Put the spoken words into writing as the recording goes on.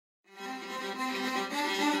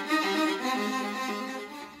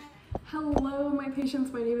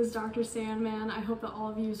patients, my name is Dr. Sandman. I hope that all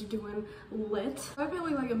of you are doing lit. I'm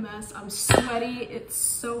feeling like a mess. I'm sweaty. It's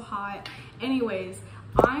so hot. Anyways,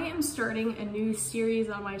 I am starting a new series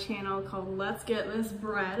on my channel called Let's Get This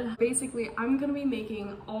Bread. Basically, I'm going to be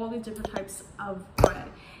making all the different types of bread,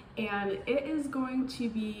 and it is going to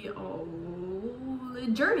be a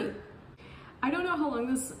journey. I don't know how long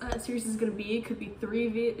this series is going to be. It could be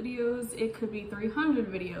 3 videos, it could be 300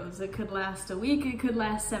 videos, it could last a week, it could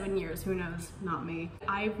last 7 years, who knows, not me.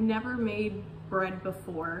 I've never made bread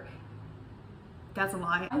before. That's a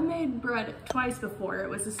lie. I've made bread twice before.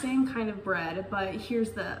 It was the same kind of bread, but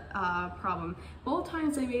here's the problem. Both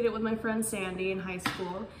times I made it with my friend Sandy in high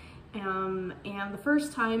school, and the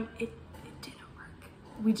first time it didn't work.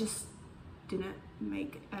 We just didn't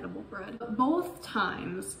make edible bread. Both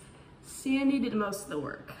times, Sandy did most of the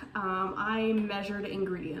work. I measured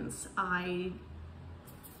ingredients. I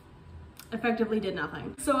effectively did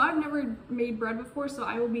nothing. So I've never made bread before, so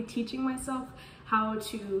I will be teaching myself how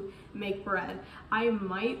to make bread. I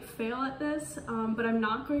might fail at this, but I'm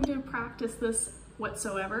not going to practice this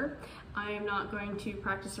whatsoever. I am not going to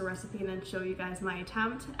practice a recipe and then show you guys my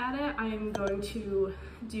attempt at it. I am going to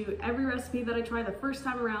do every recipe that I try the first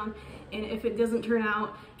time around, and if it doesn't turn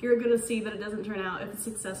out, you're gonna see that it doesn't turn out. If it's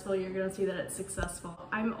successful, you're gonna see that it's successful.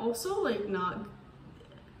 I'm also like not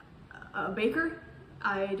a baker.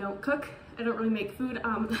 I don't cook. I don't really make food.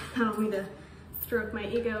 I don't mean to stroke my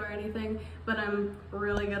ego or anything, but I'm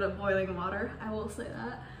really good at boiling water. I will say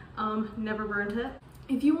that. Never burnt it.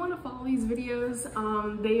 If you want to follow these videos,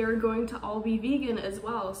 they are going to all be vegan as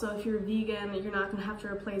well. So if you're vegan, you're not going to have to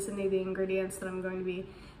replace any of the ingredients that I'm going to be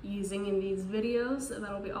using in these videos.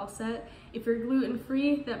 That'll be all set. If you're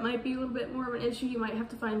gluten-free, that might be a little bit more of an issue. You might have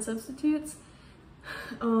to find substitutes,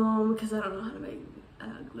 because I don't know how to make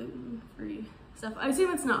gluten-free stuff. I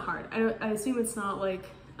assume it's not hard. I assume it's not like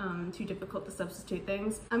too difficult to substitute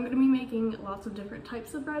things. I'm going to be making lots of different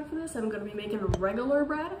types of bread for this. I'm going to be making regular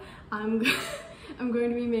bread. I'm going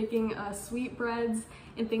to be making sweet breads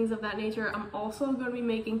and things of that nature. I'm also going to be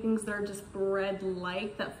making things that are just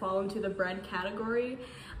bread-like, that fall into the bread category,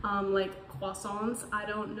 like croissants. I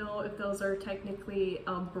don't know if those are technically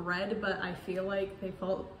a bread, but I feel like they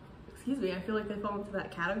fall, I feel like they fall into that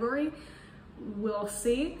category. We'll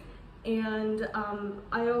see. And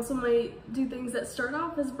I also might do things that start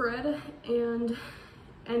off as bread and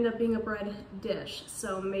end up being a bread dish.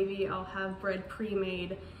 So maybe I'll have bread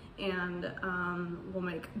pre-made and we'll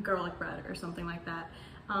make garlic bread or something like that.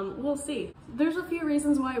 We'll see. There's a few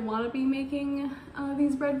reasons why I want to be making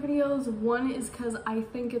these bread videos. One is because I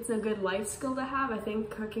think it's a good life skill to have. I think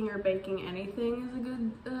cooking or baking anything is a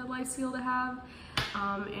good life skill to have,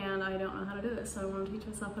 and I don't know how to do it, so I want to teach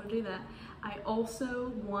myself how to do that. I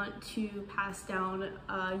also want to pass down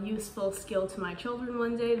a useful skill to my children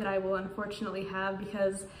one day that I will unfortunately have,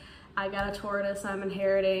 because I got a tortoise I'm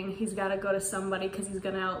inheriting. He's got to go to somebody because he's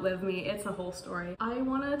going to outlive me. It's a whole story. I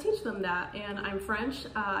want to teach them that, and I'm French.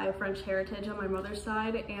 I have French heritage on my mother's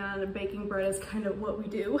side, and baking bread is kind of what we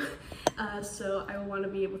do. So I want to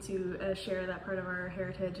be able to share that part of our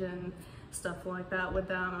heritage and stuff like that with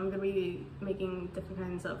them. I'm going to be making different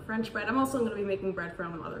kinds of French bread. I'm also going to be making bread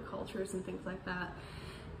from other cultures and things like that.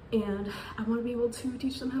 And I want to be able to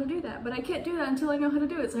teach them how to do that, but I can't do that until I know how to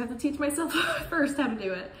do it, so I have to teach myself first how to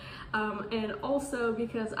do it. And also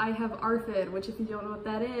because I have ARFID, which if you don't know what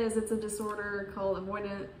that is, it's a disorder called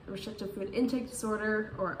Avoidant Restrictive Food Intake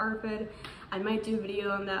Disorder, or ARFID. I might do a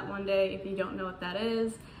video on that one day if you don't know what that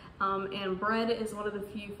is. And bread is one of the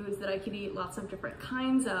few foods that I could eat lots of different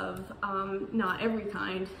kinds of, not every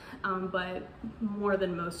kind, but more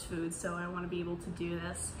than most foods, so I want to be able to do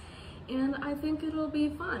this. And I think it'll be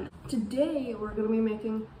fun. Today we're going to be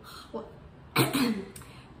making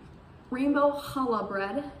rainbow challah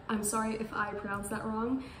bread. I'm sorry if I pronounced that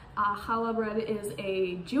wrong. Challah bread is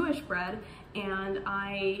a Jewish bread, and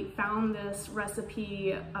I found this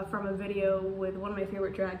recipe from a video with one of my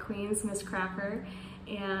favorite drag queens, Miss Cracker,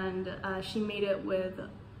 and she made it with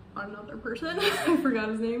another person. I forgot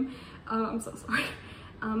his name. I'm so sorry.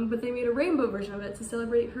 But they made a rainbow version of it to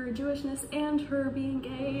celebrate her Jewishness and her being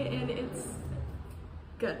gay, and it's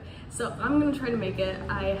good. So I'm gonna try to make it.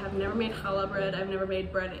 I have never made challah bread. I've never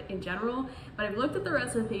made bread in general, but I've looked at the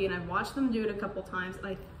recipe and I've watched them do it a couple times, and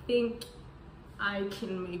I think I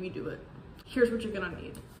can maybe do it. Here's what you're gonna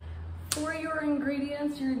need. For your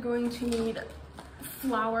ingredients, you're going to need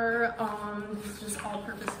flour. This is just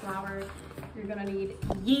all-purpose flour. You're gonna need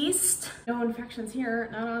yeast. No infections here,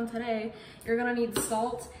 not on today. You're gonna need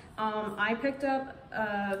salt. I picked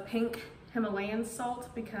up pink Himalayan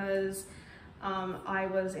salt because I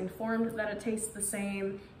was informed that it tastes the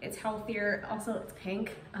same. It's healthier. Also, it's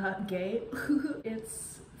pink. Gay.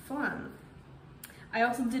 It's fun. I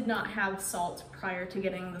also did not have salt prior to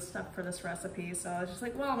getting the stuff for this recipe, so I was just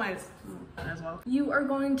like, well, might as well. You are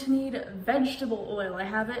going to need vegetable oil. I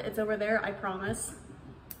have it. It's over there, I promise.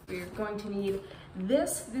 You're going to need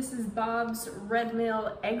this. This is Bob's Red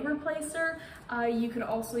Mill Egg Replacer. You could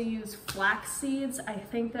also use flax seeds. I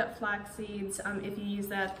think that flax seeds, if you use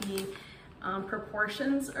that, the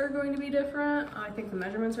proportions are going to be different. I think the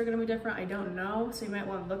measurements are going to be different. I don't know, so you might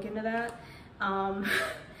want to look into that.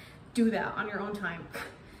 Do that on your own time.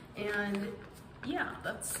 And yeah,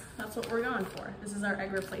 that's what we're going for. This is our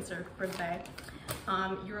egg replacer for today.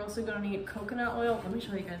 You're also gonna need coconut oil. Let me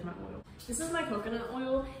show you guys my oil. This is my coconut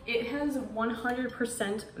oil. It has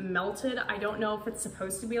 100% melted. I don't know if it's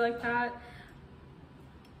supposed to be like that,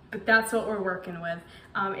 but that's what we're working with.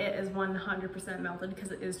 It is 100% melted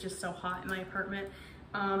because it is just so hot in my apartment.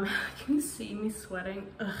 Can you see me sweating?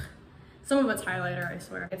 Ugh. Some of it's highlighter, I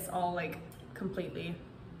swear. It's all like completely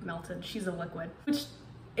melted. She's a liquid, which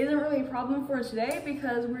isn't really a problem for today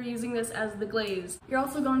because we're using this as the glaze. You're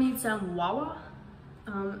also going to need some wawa,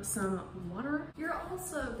 some water. You're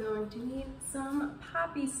also going to need some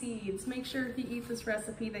poppy seeds. Make sure if you eat this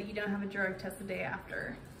recipe that you don't have a drug test the day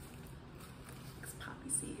after. It's poppy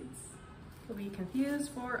seeds. You'll be confused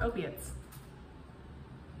for opiates.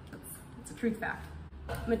 That's a truth fact.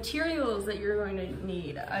 Materials that you're going to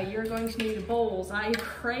need. You're going to need bowls. I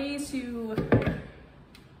pray to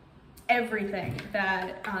everything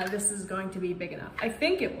that this is going to be big enough. I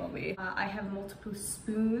think it will be. I have multiple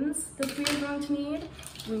spoons that we are going to need.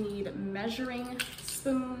 We need measuring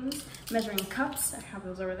spoons, measuring cups. I have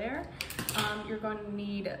those over there. You're going to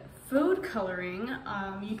need food coloring.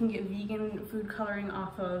 You can get vegan food coloring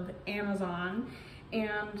off of Amazon.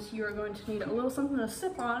 And you're going to need a little something to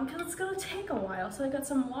sip on because it's gonna take a while. So I got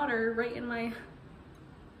some water right in my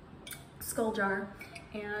skull jar.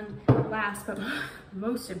 And last but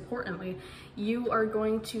most importantly, you are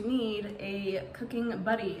going to need a cooking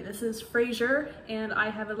buddy. This is Fraser, and I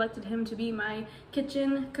have elected him to be my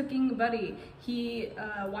kitchen cooking buddy. He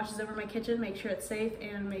watches over my kitchen, make sure it's safe,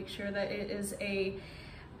 and make sure that it is a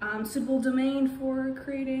suitable domain for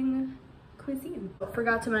creating cuisine.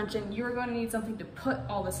 Forgot to mention, you're going to need something to put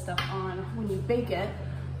all this stuff on when you bake it.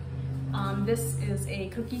 This is a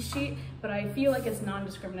cookie sheet, but I feel like it's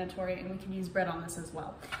non-discriminatory and we can use bread on this as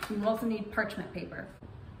well. You will also need parchment paper.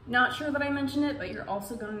 Not sure that I mentioned it, but you're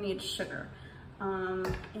also going to need sugar.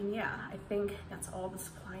 And yeah, I think that's all the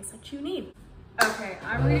supplies that you need. Okay,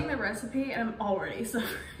 I'm reading the recipe and I'm already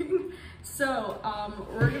suffering. So,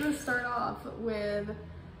 we're gonna start off with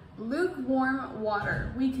lukewarm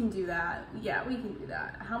water. We can do that. Yeah, we can do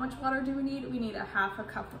that. How much water do we need? We need a half a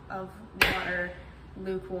cup of water,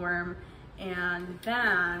 lukewarm. And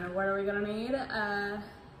then what are we gonna need?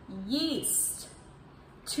 Yeast.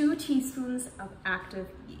 2 teaspoons of active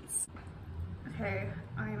yeast. Okay,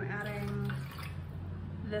 I'm adding,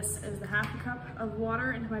 this is the half a cup of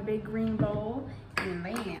water into my big green bowl. And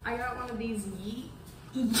then I got one of these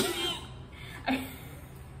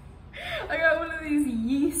I got one of these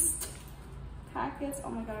yeast packets. Oh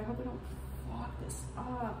my god, I hope I don't fuck this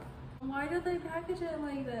up. Why did they package it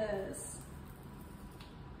like this?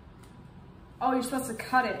 Oh, you're supposed to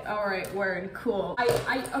cut it. All right, word, cool.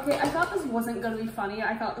 Okay, I thought this wasn't gonna be funny.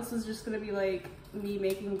 I thought this was just gonna be like me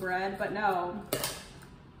making bread, but no,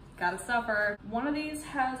 gotta suffer. One of these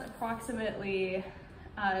has approximately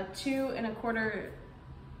 2 1/4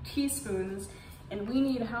 teaspoons, and we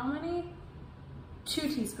need how many? 2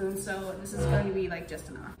 teaspoons, so this is going to be like just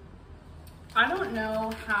enough. I don't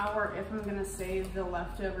know how or if I'm gonna save the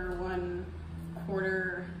leftover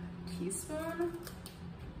 1/4 teaspoon.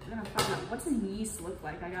 I'm gonna find out. What's the yeast look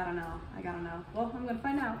like? I gotta know. Well, I'm gonna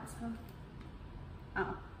find out, so.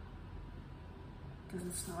 Oh.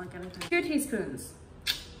 Doesn't smell like anything. 2 teaspoons.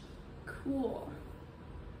 Cool.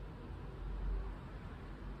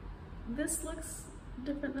 This looks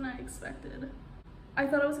different than I expected. I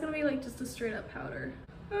thought it was gonna be like just a straight up powder.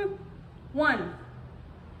 1.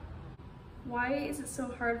 Why is it so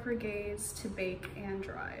hard for GLAZE to bake and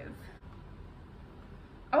drive?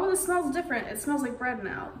 Oh, this smells different. It smells like bread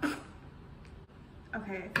now.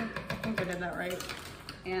 Okay, I think I did that right.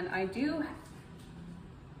 And I don't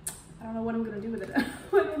know what I'm gonna do with it. I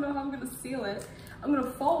don't know how I'm gonna seal it. I'm gonna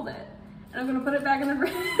fold it and I'm gonna put it back in the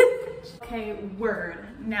fridge. Okay, word.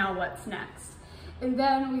 Now what's next? And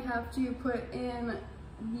then we have to put in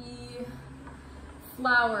the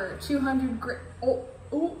flour, 200 grams.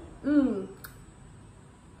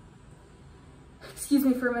 Excuse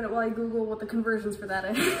me for a minute while I Google what the conversions for that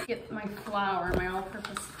is. Get my flour, my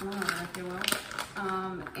all-purpose flour, if you will.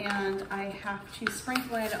 And I have to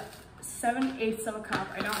sprinkle in 7/8 of a cup.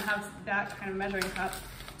 I don't have that kind of measuring cup,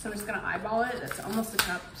 so I'm just gonna eyeball it. It's almost a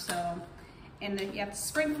cup, so. And then you have to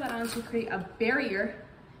sprinkle that on to create a barrier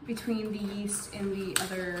between the yeast and the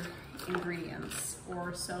other ingredients,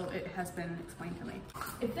 or so it has been explained to me.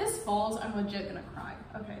 If this falls, I'm legit gonna cry.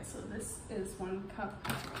 Okay, so this is 1 cup.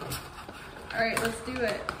 All right, let's do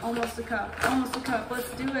it. Almost a cup, almost a cup.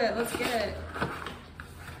 Let's do it, let's get it.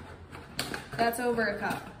 That's over a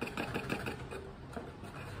cup.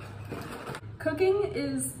 Cooking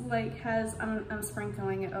is like, I'm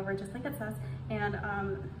sprinkling it over just like it says, and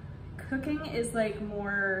cooking is like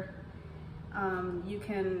more, you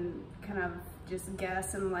can kind of just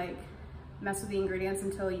guess and like mess with the ingredients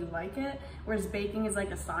until you like it, whereas baking is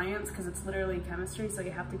like a science because it's literally chemistry, so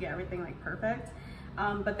you have to get everything like perfect.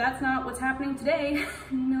 But that's not what's happening today.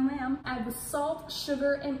 No ma'am. Add the salt,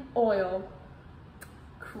 sugar, and oil.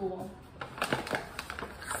 Cool.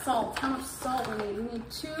 Salt, how much salt we need? We need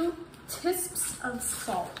 2 tisps of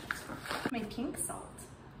salt. My pink salt.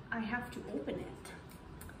 I have to open it.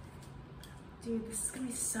 Dude, this is gonna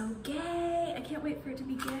be so gay. I can't wait for it to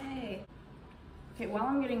be gay. Okay, while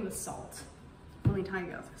I'm getting the salt, let me tell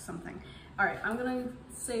you something. All right, I'm gonna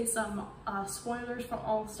say some spoilers for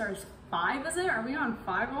All Stars 5, is it? Are we on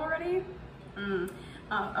 5 already?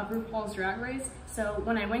 Of RuPaul's Drag Race. So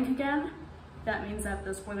when I wink again, that means that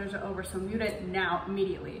the spoilers are over, so mute it now,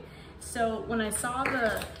 immediately. So when I saw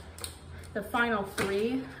the final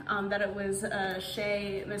 3, that it was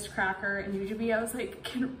Shay, Miss Cracker, and Jujubee, I was like,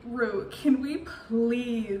 can we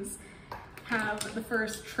please have the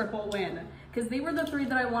first triple win? Because they were the 3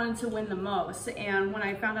 that I wanted to win the most, and when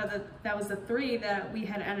I found out that that was the 3 that we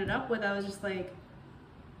had ended up with, I was just like,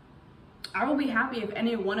 I will be happy if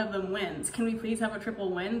any one of them wins. Can we please have a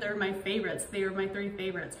triple win? They're my favorites. They are my 3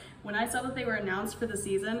 favorites. When I saw that they were announced for the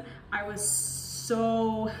season, I was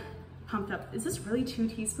so pumped up. Is this really 2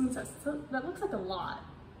 teaspoons? That looks like a lot.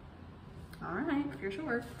 All right, if you're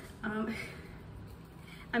sure.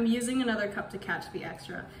 I'm using another cup to catch the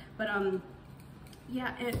extra, but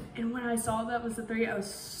yeah, and when I saw that was the 3, I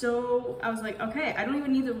was like, okay, I don't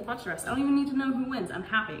even need to watch the rest. I don't even need to know who wins. I'm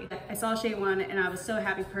happy. I saw Shay won, and I was so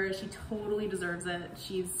happy for her. She totally deserves it.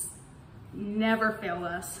 She's never failed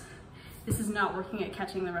us. This is not working at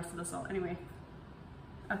catching the rest of the salt. Anyway,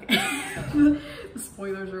 okay, the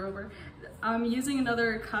spoilers are over. I'm using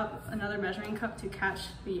another cup, another measuring cup to catch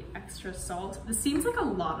the extra salt. This seems like a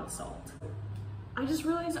lot of salt. I just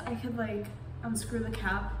realized I could like unscrew the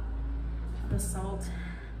cap the salt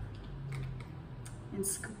and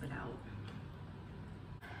scoop it out.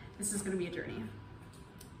 This is gonna be a journey.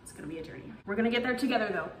 It's gonna be a journey. We're gonna get there together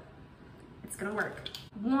though. It's gonna work.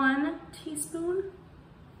 1 teaspoon,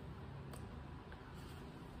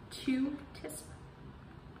 2 teaspoons.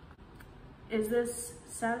 Is this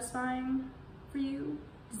satisfying for you?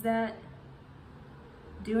 Does that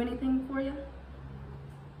do anything for you?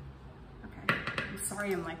 Okay, I'm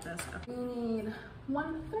sorry I'm like this. We need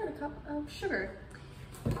 1/3 cup of sugar.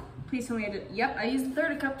 Please tell me I did. Yep, I used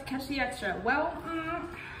 1/3 cup to catch the extra. Well,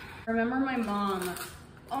 remember my mom.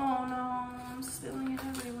 Oh no, I'm spilling it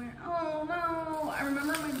everywhere. Oh no, I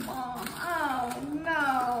remember my mom. Oh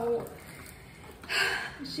no.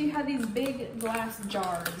 She had these big glass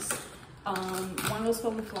jars. One was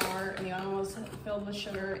filled with flour and the other one was filled with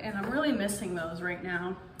sugar, and I'm really missing those right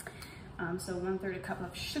now. So 1/3 cup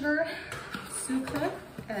of sugar, sucre,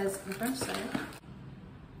 as the French say.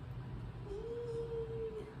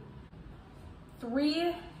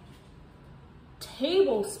 3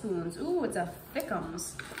 tablespoons. Ooh, it's a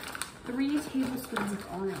thickums. 3 tablespoons of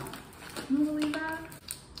oil. Can you believe that?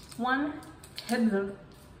 1 tablespoon of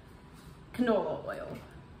canola oil.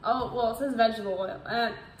 Oh, well, it says vegetable oil.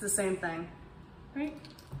 It's the same thing, right?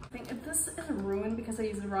 I think if this is ruined because I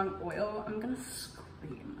used the wrong oil, I'm gonna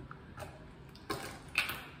scream.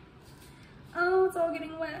 Oh, it's all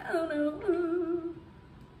getting wet. Oh no.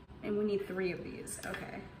 And we need 3 of these.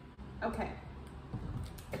 Okay. Okay.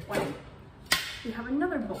 Wait. We have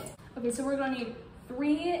another bowl. Okay, so we're gonna need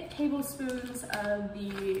 3 tablespoons of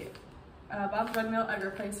the Bob's Red Mill Egg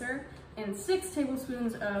Replacer and 6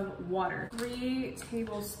 tablespoons of water. 3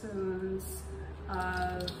 tablespoons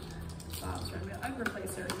of Bob's Red Mill Egg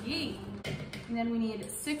Replacer. Yee! And then we need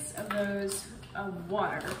 6 of those of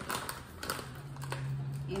water.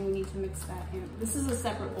 And we need to mix that in. This is a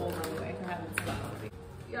separate bowl, by the way, if I haven't said that already.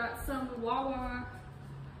 Got some Wawa.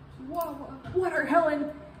 Water,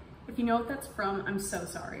 Helen! If you know what that's from, I'm so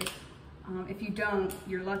sorry. If you don't,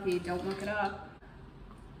 you're lucky. Don't look it up.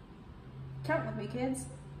 Count with me, kids.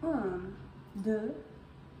 1, 2, 3,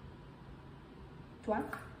 4,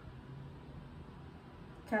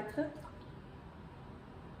 5,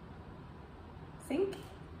 6.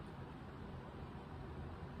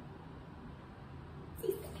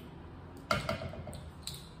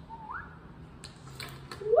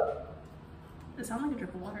 It sounds like a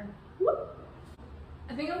drip of water.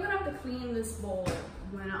 I think I'm gonna have to clean this bowl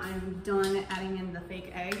when I'm done adding in the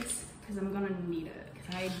fake eggs, because I'm gonna need it,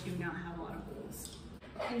 because I do not have a lot of bowls.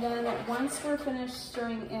 And then once we're finished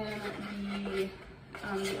stirring in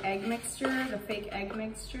the egg mixture, the fake egg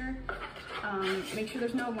mixture, make sure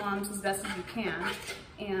there's no lumps as best as you can,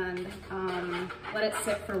 and let it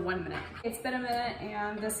sit for 1 minute. It's been a minute,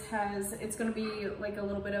 and it's gonna be like a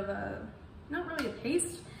little bit of a, not really a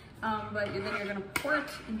paste, but then you're gonna pour it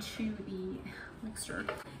into the mixture.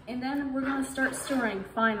 And then we're gonna start stirring,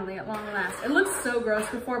 finally, at long last. It looks so gross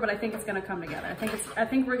before, but I think it's gonna come together. I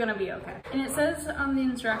think we're gonna be okay. And it says on the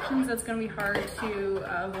instructions that it's gonna be hard to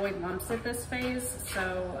avoid lumps at this phase,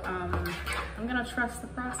 so I'm gonna trust the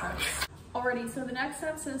process. Alrighty, so the next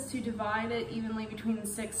step says to divide it evenly between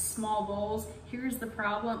 6 small bowls. Here's the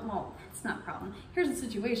problem, well, it's not a problem. Here's the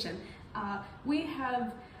situation. We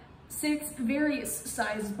have 6 various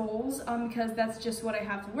size bowls because that's just what I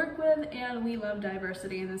have to work with, and we love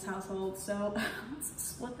diversity in this household, so let's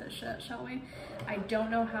split this shit, shall we? I don't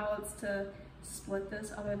know how else to split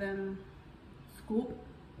this other than scoop.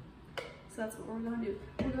 So that's what we're gonna do.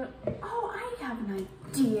 Oh, I have an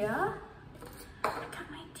idea. I got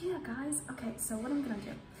an idea, guys. Okay, so what I'm gonna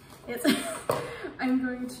do is I'm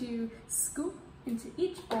going to scoop into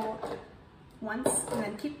each bowl once, and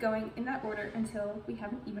then keep going in that order until we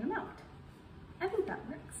have an even amount. I think that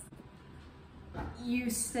works.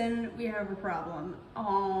 Houston, we have a problem.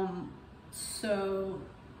 All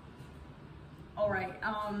right,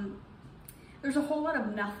 there's a whole lot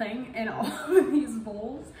of nothing in all of these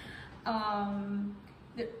bowls.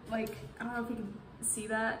 Like, I don't know if you can see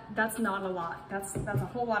that. That's not a lot. That's a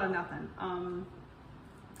whole lot of nothing.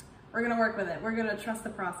 We're gonna work with it. We're gonna trust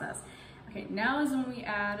the process. Okay, now is when we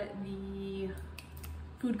add the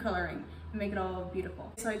food coloring and make it all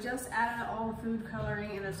beautiful. So I just added all the food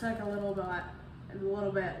coloring, and it took a little while.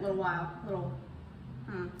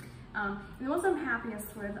 And the ones I'm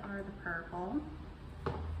happiest with are the purple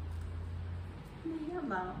and the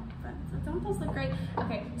yellow, but don't those look great?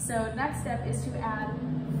 Okay, so next step is to add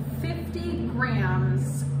 50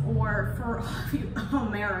 grams, or for all of you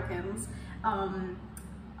Americans,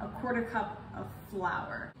 a quarter cup of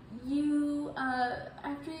flour.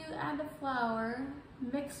 After you add the flour,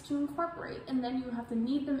 mix to incorporate, and then you have to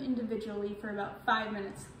knead them individually for about 5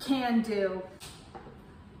 minutes. Can do.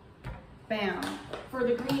 Bam. For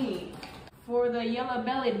the greenie. For the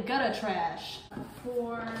yellow-bellied gutter trash.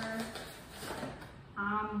 For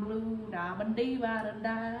I'm blue, okay.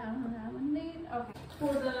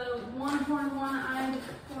 For the one-horned, one-eyed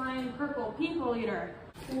flying purple people eater.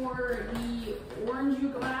 For the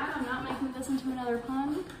orange glad, I'm not making this into another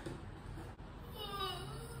pun.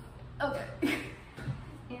 Okay.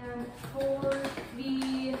 And for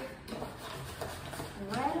the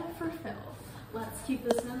red for filth, let's keep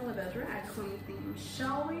this in with a drag queen theme,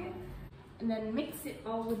 shall we? And then mix it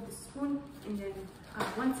all with the spoon, and then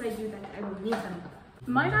once I do that, I will knead them.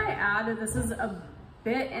 Might I add that this is a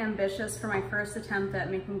bit ambitious for my first attempt at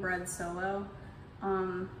making bread solo.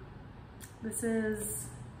 This is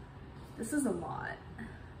a lot.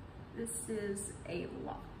 This is a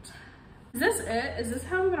lot. Is this it? Is this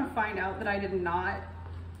how I'm gonna find out that I did not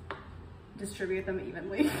distribute them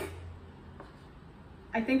evenly?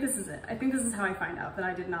 I think this is it. I think this is how I find out that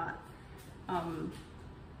I did not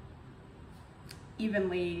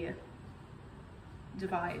evenly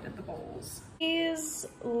divide the bowls. These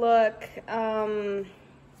look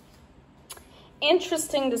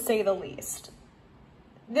interesting to say the least.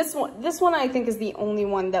 This one I think is the only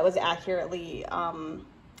one that was accurately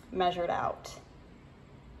measured out.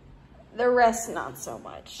 The rest, not so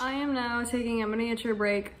much. I am now taking a miniature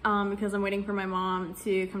break because I'm waiting for my mom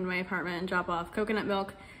to come to my apartment and drop off coconut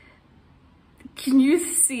milk. Can you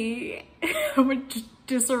see how much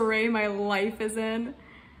disarray my life is in?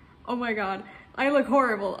 Oh my God, I look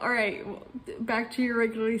horrible. All right, back to your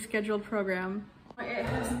regularly scheduled program. It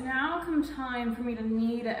has now come time for me to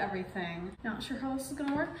knead everything. Not sure how this is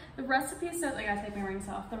gonna work. The recipe says, I gotta take my rings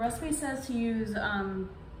off. The recipe says to use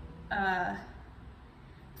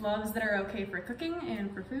gloves that are okay for cooking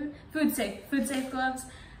and for food. Food safe gloves.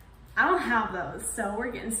 I don't have those, so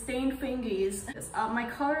we're getting stained fingies. My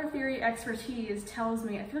color theory expertise tells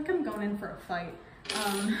me, I feel like I'm going in for a fight.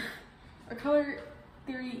 Our color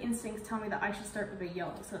theory instincts tell me that I should start with a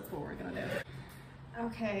yellow, so that's what we're gonna do.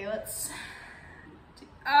 Okay, let's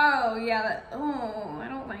Oh yeah, oh, I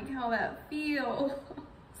don't like how that feels.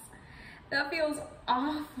 That feels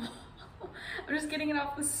awful. I'm just getting it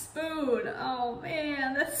off the spoon. Oh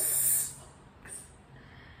man, that sucks.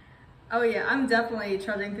 Oh yeah, I'm definitely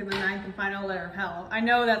trudging through the 9th and final layer of hell. I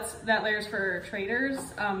know that layer's for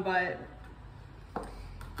traders, but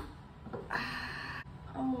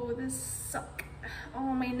oh, this sucks.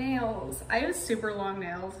 Oh, my nails. I have super long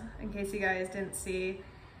nails, in case you guys didn't see.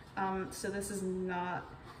 So this is not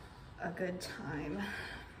a good time.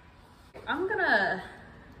 I'm gonna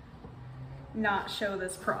not show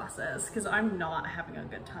this process because I'm not having a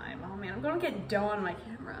good time. Oh man, I'm gonna get dough on my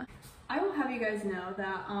camera. I will have you guys know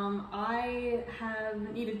that I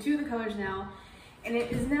have kneaded 2 of the colors now, and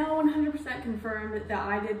it is now 100% confirmed that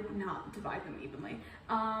I did not divide them evenly.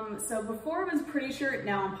 So before I was pretty sure,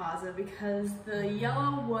 now I'm positive, because the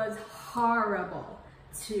yellow was horrible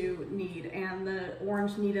to knead and the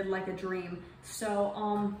orange kneaded like a dream.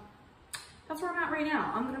 So that's where I'm at right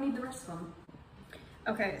now. I'm gonna knead the rest of them.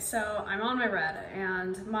 Okay, so I'm on my red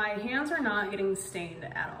and my hands are not getting stained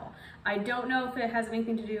at all. I don't know if it has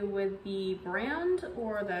anything to do with the brand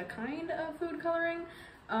or the kind of food coloring,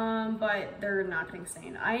 but they're not getting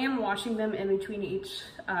stained. I am washing them in between each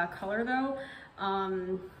color though,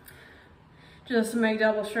 just to make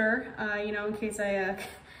double sure, you know, in case I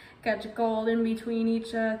catch gold in between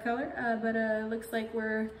each color, but looks like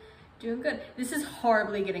we're doing good. This is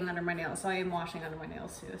horribly getting under my nails, so I am washing under my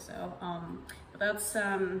nails too, so but that's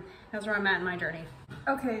where I'm at in my journey.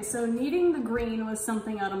 Okay, so kneading the green was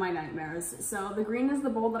something out of my nightmares. So the green is the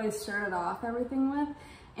bowl that I started off everything with,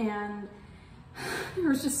 and there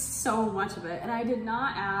was just so much of it, and I did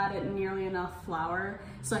not add nearly enough flour,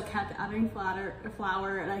 so I kept adding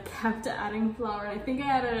flour, and I kept adding flour, and I think I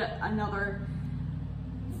added another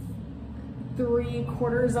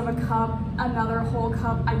 3/4 of a cup, another whole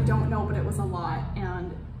cup, I don't know, but it was a lot,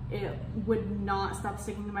 and it would not stop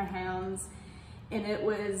sticking to my hands, and it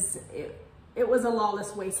was a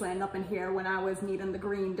lawless wasteland up in here when I was kneading the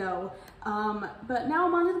green dough. But now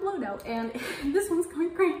I'm on to the blue dough, and this one's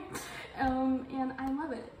going great, and I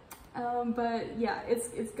love it. But yeah,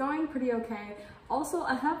 it's going pretty okay. Also,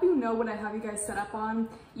 I have you know what I have you guys set up on.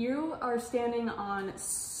 You are standing on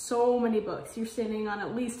so many books. You're standing on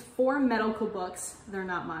at least 4 medical books. They're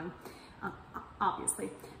not mine,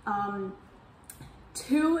 obviously.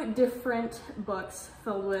 2 different books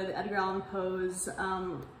filled with Edgar Allan Poe's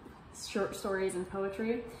short stories and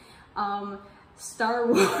poetry, Star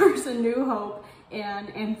Wars A New Hope, and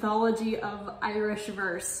Anthology of Irish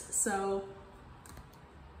Verse. So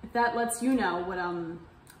if that lets you know what I'm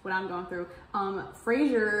going through.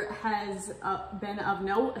 Fraser has been of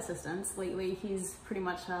no assistance lately. He's pretty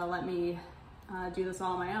much let me do this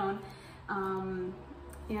all on my own.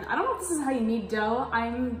 And I don't know if this is how you knead dough.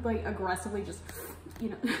 I'm like aggressively just, you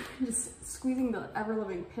know, just squeezing the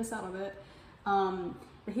ever-living piss out of it.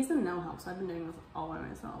 But he's been no help, so I've been doing this all by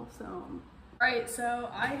myself, so. Alright, so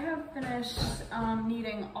I have finished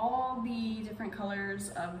kneading all the different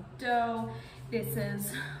colors of dough. This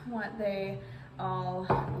is what they all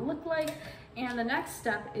look like. And the next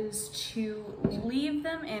step is to leave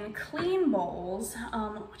them in clean bowls, which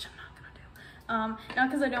I'm not gonna do. Not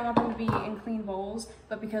because I don't want them to be in clean bowls,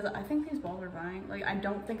 but because I think these bowls are fine. Like, I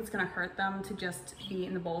don't think it's gonna hurt them to just be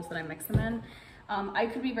in the bowls that I mix them in. I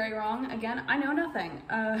could be very wrong. Again, I know nothing.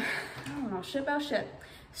 I don't know shit about shit.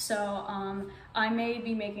 So I may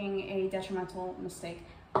be making a detrimental mistake.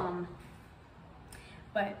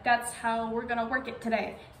 But that's how we're gonna work it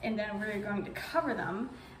today. And then we're going to cover them.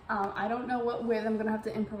 I don't know what width I'm gonna have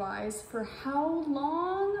to improvise. For how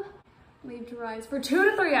long? Leave to rise for 2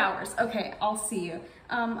 to 3 hours. Okay, I'll see you.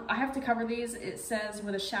 I have to cover these. It says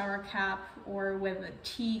with a shower cap or with a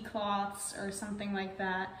tea cloths or something like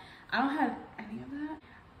that. I don't have any of that.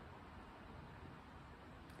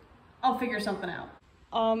 I'll figure something out.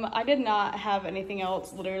 I did not have anything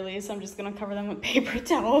else literally, so I'm just gonna cover them with paper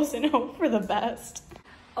towels and hope for the best.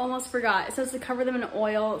 Almost forgot. It says to cover them in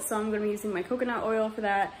oil, so I'm gonna be using my coconut oil for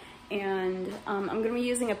that. And I'm gonna be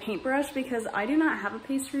using a paintbrush because I do not have a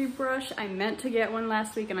pastry brush. I meant to get one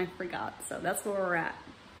last week and I forgot, so that's where we're at.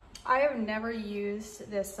 I have never used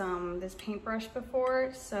this this paintbrush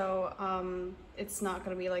before, so it's not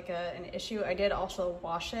gonna be like an issue. I did also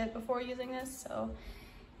wash it before using this, so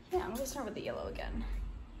yeah, I'm gonna start with the yellow again.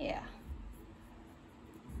 Yeah.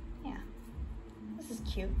 Yeah. This is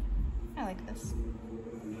cute. I like this.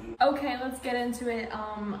 Okay, let's get into it.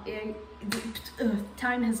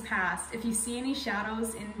 Time has passed. If you see any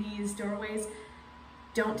shadows in these doorways,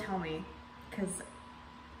 don't tell me, because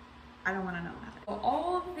I don't want to know that.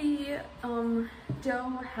 All of the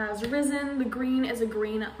dough has risen. The green is a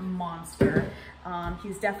green monster.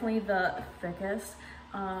 He's definitely the thickest.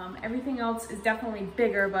 Everything else is definitely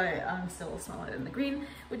bigger, but I'm still smaller than the green,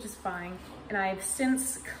 which is fine. And I've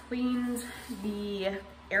since cleaned the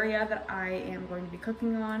area that I am going to be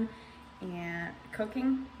cooking on and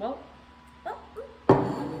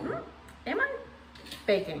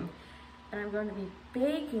baking. And I'm going to be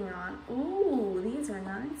baking on, ooh, these are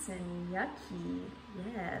nice and yucky.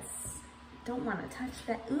 Yes, don't want to touch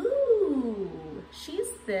that. Ooh, she's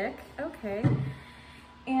thick, okay.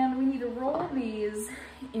 And we need to roll these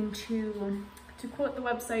into, to quote the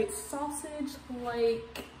website,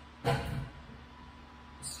 sausage-like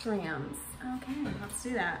strands. Okay, let's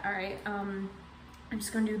do that. All right, I'm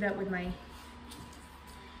just gonna do that with my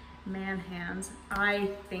man hands.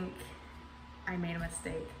 I think I made a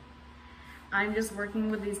mistake. I'm just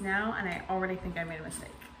working with these now, and I already think I made a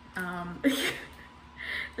mistake.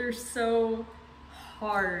 They're so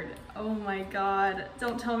hard. Oh my God.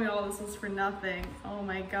 Don't tell me all this was for nothing. Oh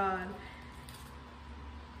my God.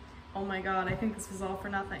 Oh my God, I think this was all for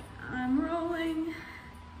nothing. I'm rolling.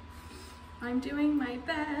 I'm doing my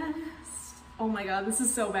best. Oh my God, this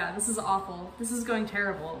is so bad. This is awful. This is going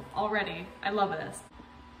terrible already. I love this.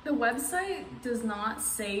 The website does not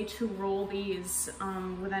say to roll these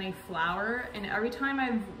with any flour, and every time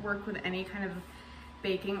I've worked with any kind of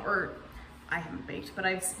baking, or I haven't baked, but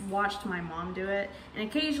I've watched my mom do it, and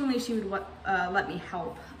occasionally she would let me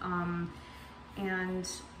help. And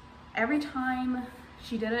every time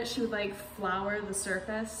she did it, she would like flour the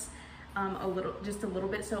surface just a little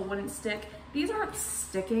bit so it wouldn't stick. These aren't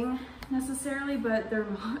sticking necessarily, but they're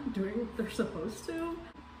not doing what they're supposed to.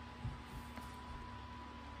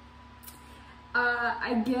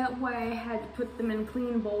 I get why I had to put them in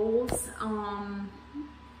clean bowls.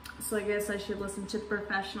 So I guess I should listen to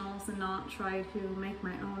professionals and not try to make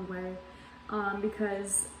my own way,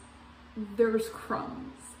 because there's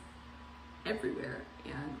crumbs everywhere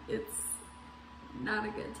and it's not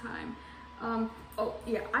a good time. Oh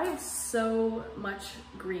yeah, I have so much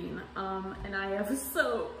green, and I have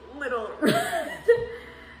so little red.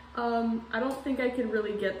 I don't think I could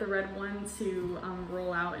really get the red one to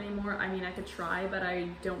roll out anymore. I mean, I could try, but I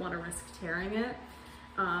don't want to risk tearing it.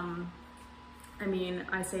 I mean,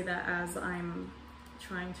 I say that as I'm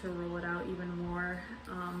trying to roll it out even more.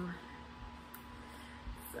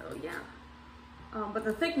 So yeah. But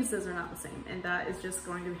the thicknesses are not the same, and that is just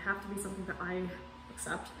going to have to be something that I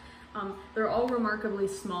accept. They're all remarkably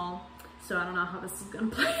small, so I don't know how this is gonna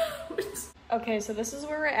play out. Okay, so this is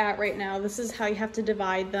where we're at right now. This is how you have to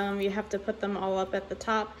divide them. You have to put them all up at the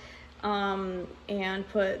top, and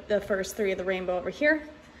put the first three of the rainbow over here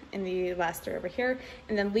and the last three over here,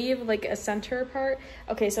 and then leave like a center part.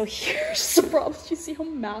 Okay, so here's the problem. You see how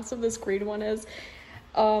massive this green one is?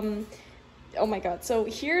 Oh my God, so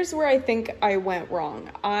here's where I think I went wrong.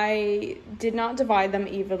 I did not divide them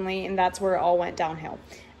evenly, and that's where it all went downhill.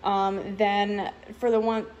 Then for the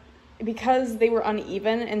one, because they were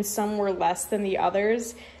uneven and some were less than the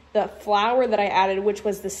others, the flour that I added, which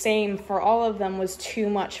was the same for all of them, was too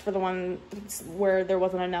much for the one where there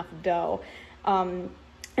wasn't enough dough.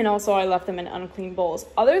 And also I left them in unclean bowls.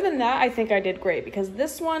 Other than that, I think I did great, because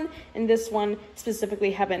this one and this one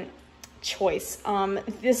specifically haven't choice.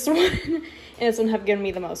 This one and this one have given me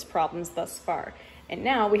the most problems thus far. And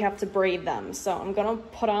now we have to braid them. So I'm gonna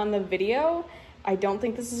put on the video. I don't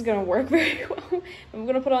think this is gonna work very well. I'm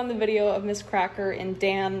gonna put on the video of Miss Cracker and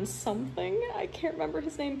Dan something. I can't remember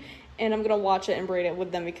his name. And I'm gonna watch it and braid it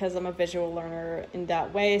with them because I'm a visual learner in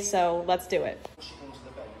that way. So let's do it.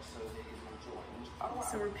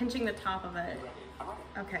 So we're pinching the top of it.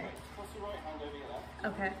 Okay.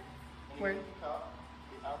 Okay. Where? The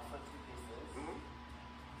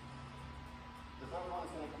red one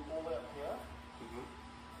is going to come all the way up here,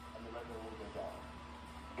 and the red one will go down.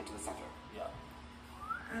 Into the center? Yeah.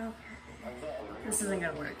 Okay. This isn't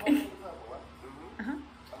going to work. And we're going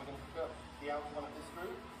to pick up the outer one of this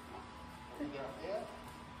group. And down here.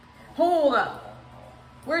 Hold up.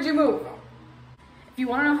 Where'd you move? If you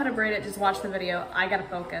want to know how to braid it, just watch the video. I got to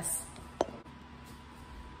focus.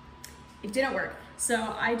 It didn't work.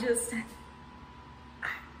 So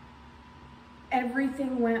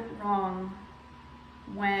everything went wrong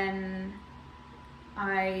when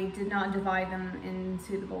I did not divide them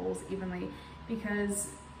into the bowls evenly, because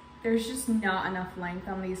there's just not enough length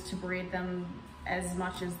on these to braid them as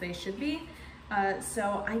much as they should be.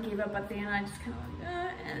 So I gave up at the end. I just kind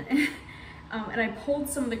of like, and I pulled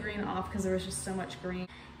some of the green off because there was just so much green.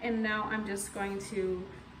 And now I'm just going to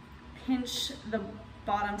pinch the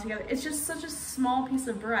bottom together. It's just such a small piece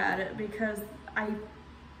of bread because I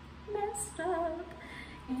messed up.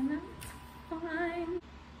 and that's fine.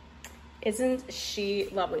 Isn't she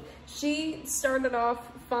lovely? She started off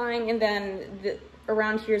fine, and then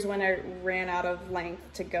around here is when I ran out of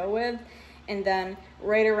length to go with. And then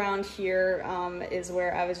right around here is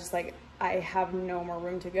where I was just like, I have no more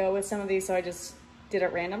room to go with some of these, so I just did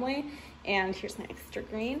it randomly. And here's my extra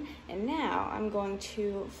green. And now I'm going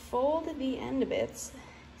to fold the end bits,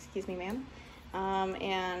 excuse me, ma'am,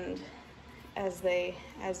 and as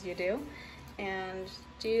you do, and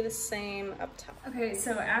do the same up top. Okay,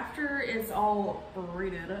 so after it's all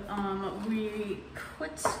braided, we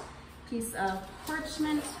put a piece of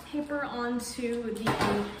parchment paper onto the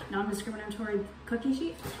non-discriminatory cookie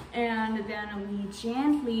sheet, and then we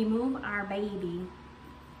gently move our baby.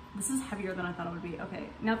 This is heavier than I thought it would be. Okay,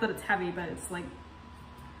 not that it's heavy, but it's like,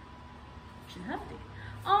 she's hefty.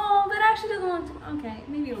 Oh, that actually doesn't look, okay,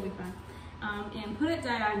 maybe it'll be fine. And put it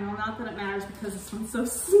diagonal, not that it matters because this one's so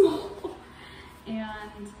small.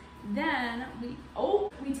 And then we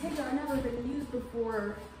take our never been used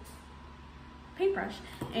before paintbrush,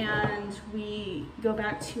 and we go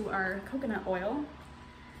back to our coconut oil.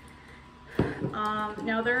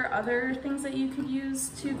 Now there are other things that you could use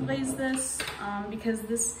to glaze this, because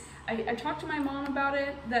this, I talked to my mom about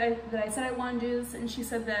it, that I said I want to do this, and she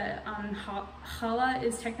said that challah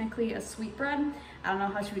is technically a sweetbread. I don't know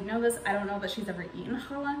how she would know this. I don't know that she's ever eaten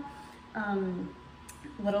challah,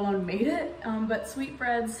 let alone made it, but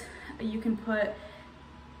sweetbreads, you can put,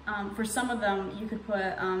 for some of them, you could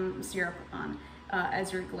put syrup on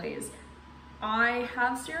as your glaze. I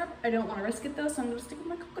have syrup. I don't want to risk it though, so I'm going to stick with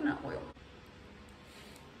my coconut oil.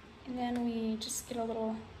 And then we just get a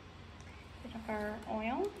little bit of our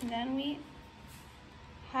oil, and then we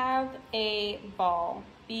have a ball,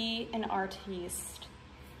 be an artiste,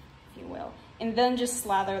 if you will, and then just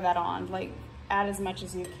slather that on, like add as much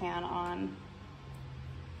as you can on.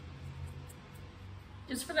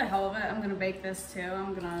 Just for the hell of it, I'm gonna bake this too.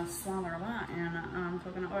 I'm gonna slather that in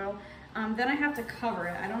coconut oil. Then I have to cover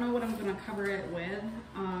it. I don't know what I'm gonna cover it with.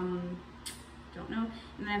 Don't know.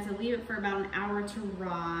 And then I have to leave it for about an hour to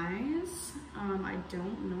rise. I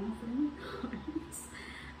don't know if it rise.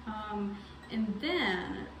 And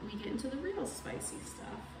then we get into the real spicy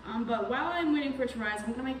stuff. But while I'm waiting for it to rise,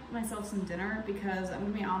 I'm gonna make myself some dinner, because I'm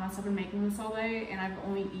gonna be honest, I've been making this all day and I've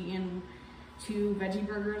only eaten 2 veggie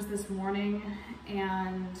burgers this morning,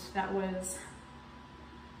 and that was,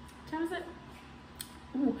 what time is it?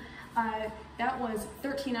 Ooh, that was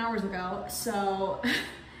 13 hours ago, so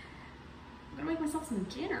I'm gonna make myself some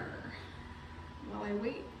dinner while I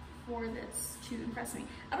wait for this to impress me.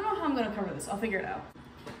 I don't know how I'm gonna cover this, I'll figure it out.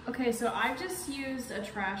 Okay, so I've just used a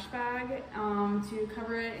trash bag to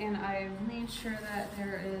cover it, and I've made sure that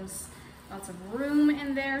there is lots of room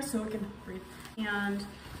in there so it can breathe. And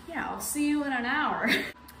yeah, I'll see you in an hour.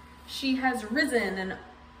 She has risen, and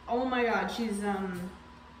oh my god, she's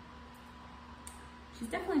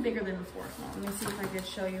definitely bigger than before. Well, let me see if I can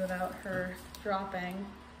show you without her dropping.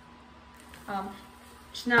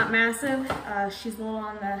 She's not massive, she's a little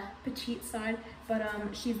on the petite side, but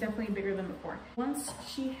she's definitely bigger than before. Once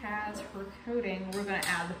she has her coating, we're gonna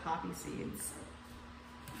add the poppy seeds.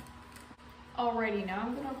 Alrighty, now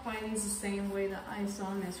I'm gonna apply these the same way that I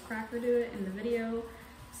saw Miss Cracker do it in the video.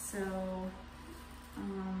 So,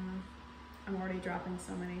 I'm already dropping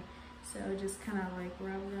so many. So just kind of like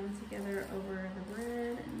rub them together over the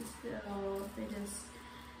bread until they just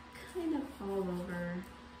kind of fall over.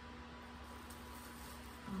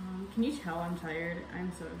 Can you tell I'm tired? I'm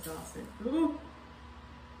so exhausted. Ooh.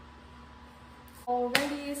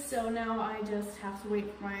 Alrighty, so now I just have to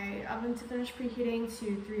wait for my oven to finish preheating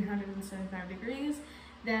to 375 degrees.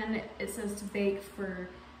 Then it says to bake for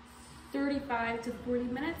 35 to 40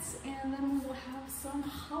 minutes, and then we will have some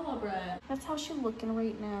challah bread. That's how she's looking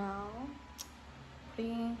right now.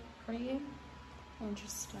 Pretty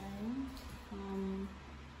interesting.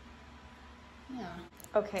 Yeah.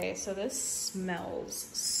 Okay, so this smells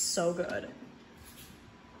so good.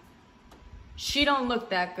 She don't look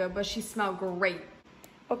that good, but she smelled great.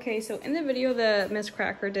 Okay, so in the video that Miss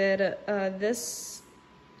Cracker did, the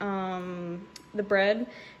bread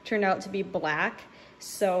turned out to be black.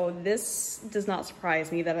 So this does not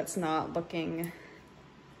surprise me that it's not looking,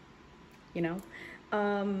 you know.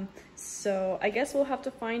 So I guess we'll have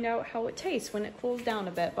to find out how it tastes when it cools down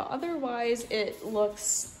a bit, but otherwise it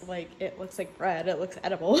looks like bread. It looks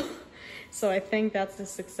edible. So I think that's a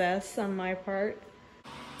success on my part.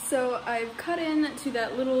 So I've cut into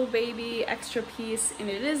that little baby extra piece, and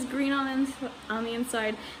it is green on the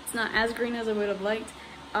inside. It's not as green as I would have liked.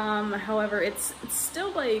 However, it's still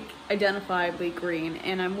like identifiably green,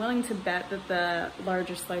 and I'm willing to bet that the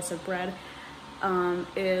larger slice of bread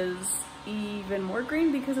is even more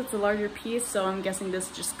green because it's a larger piece, so I'm guessing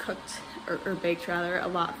this just cooked, or baked rather, a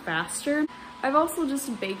lot faster. I've also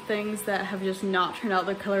just baked things that have just not turned out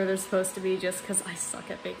the color they're supposed to be just because I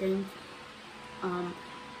suck at baking.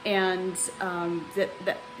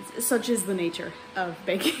 Such is the nature of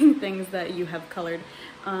baking things that you have colored.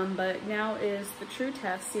 But now is the true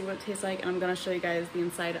test, see what it tastes like, and I'm gonna show you guys the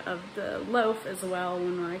inside of the loaf as well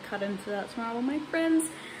when I cut into that tomorrow with my friends.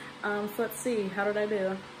 So let's see, how did I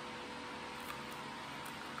do?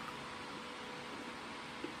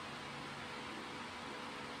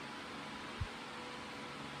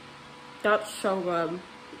 That's so good.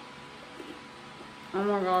 Oh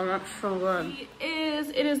my god, that's so good.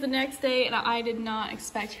 It is the next day and I did not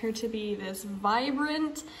expect her to be this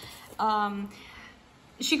vibrant.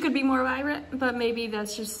 She could be more vibrant, but maybe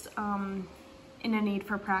that's just in a need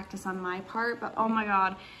for practice on my part. But oh my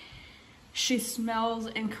god, she smells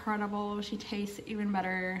incredible. She tastes even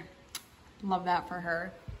better. Love that for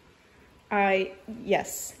her.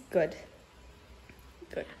 Yes, good.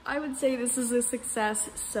 Good. I would say this is a success,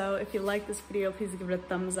 so if you like this video, please give it a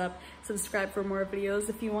thumbs up. Subscribe for more videos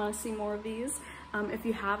if you want to see more of these. If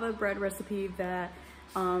you have a bread recipe that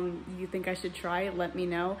you think I should try, let me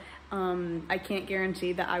know. I can't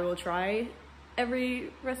guarantee that I will try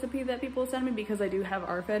every recipe that people send me because I do have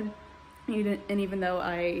RFID, and even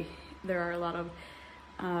though there are a lot of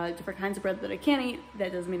different kinds of bread that I can't eat,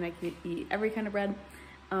 that doesn't mean I can eat every kind of bread.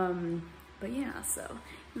 But yeah, so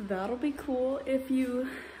that'll be cool if you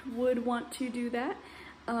would want to do that.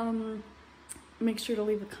 Make sure to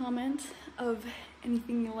leave a comment of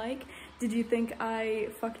anything you like. Did you think I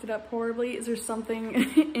fucked it up horribly? Is there something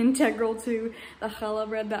integral to the challah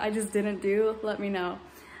bread that I just didn't do? Let me know.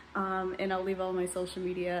 And I'll leave all my social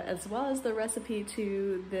media as well as the recipe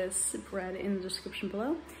to this bread in the description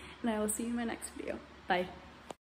below. And I will see you in my next video. Bye.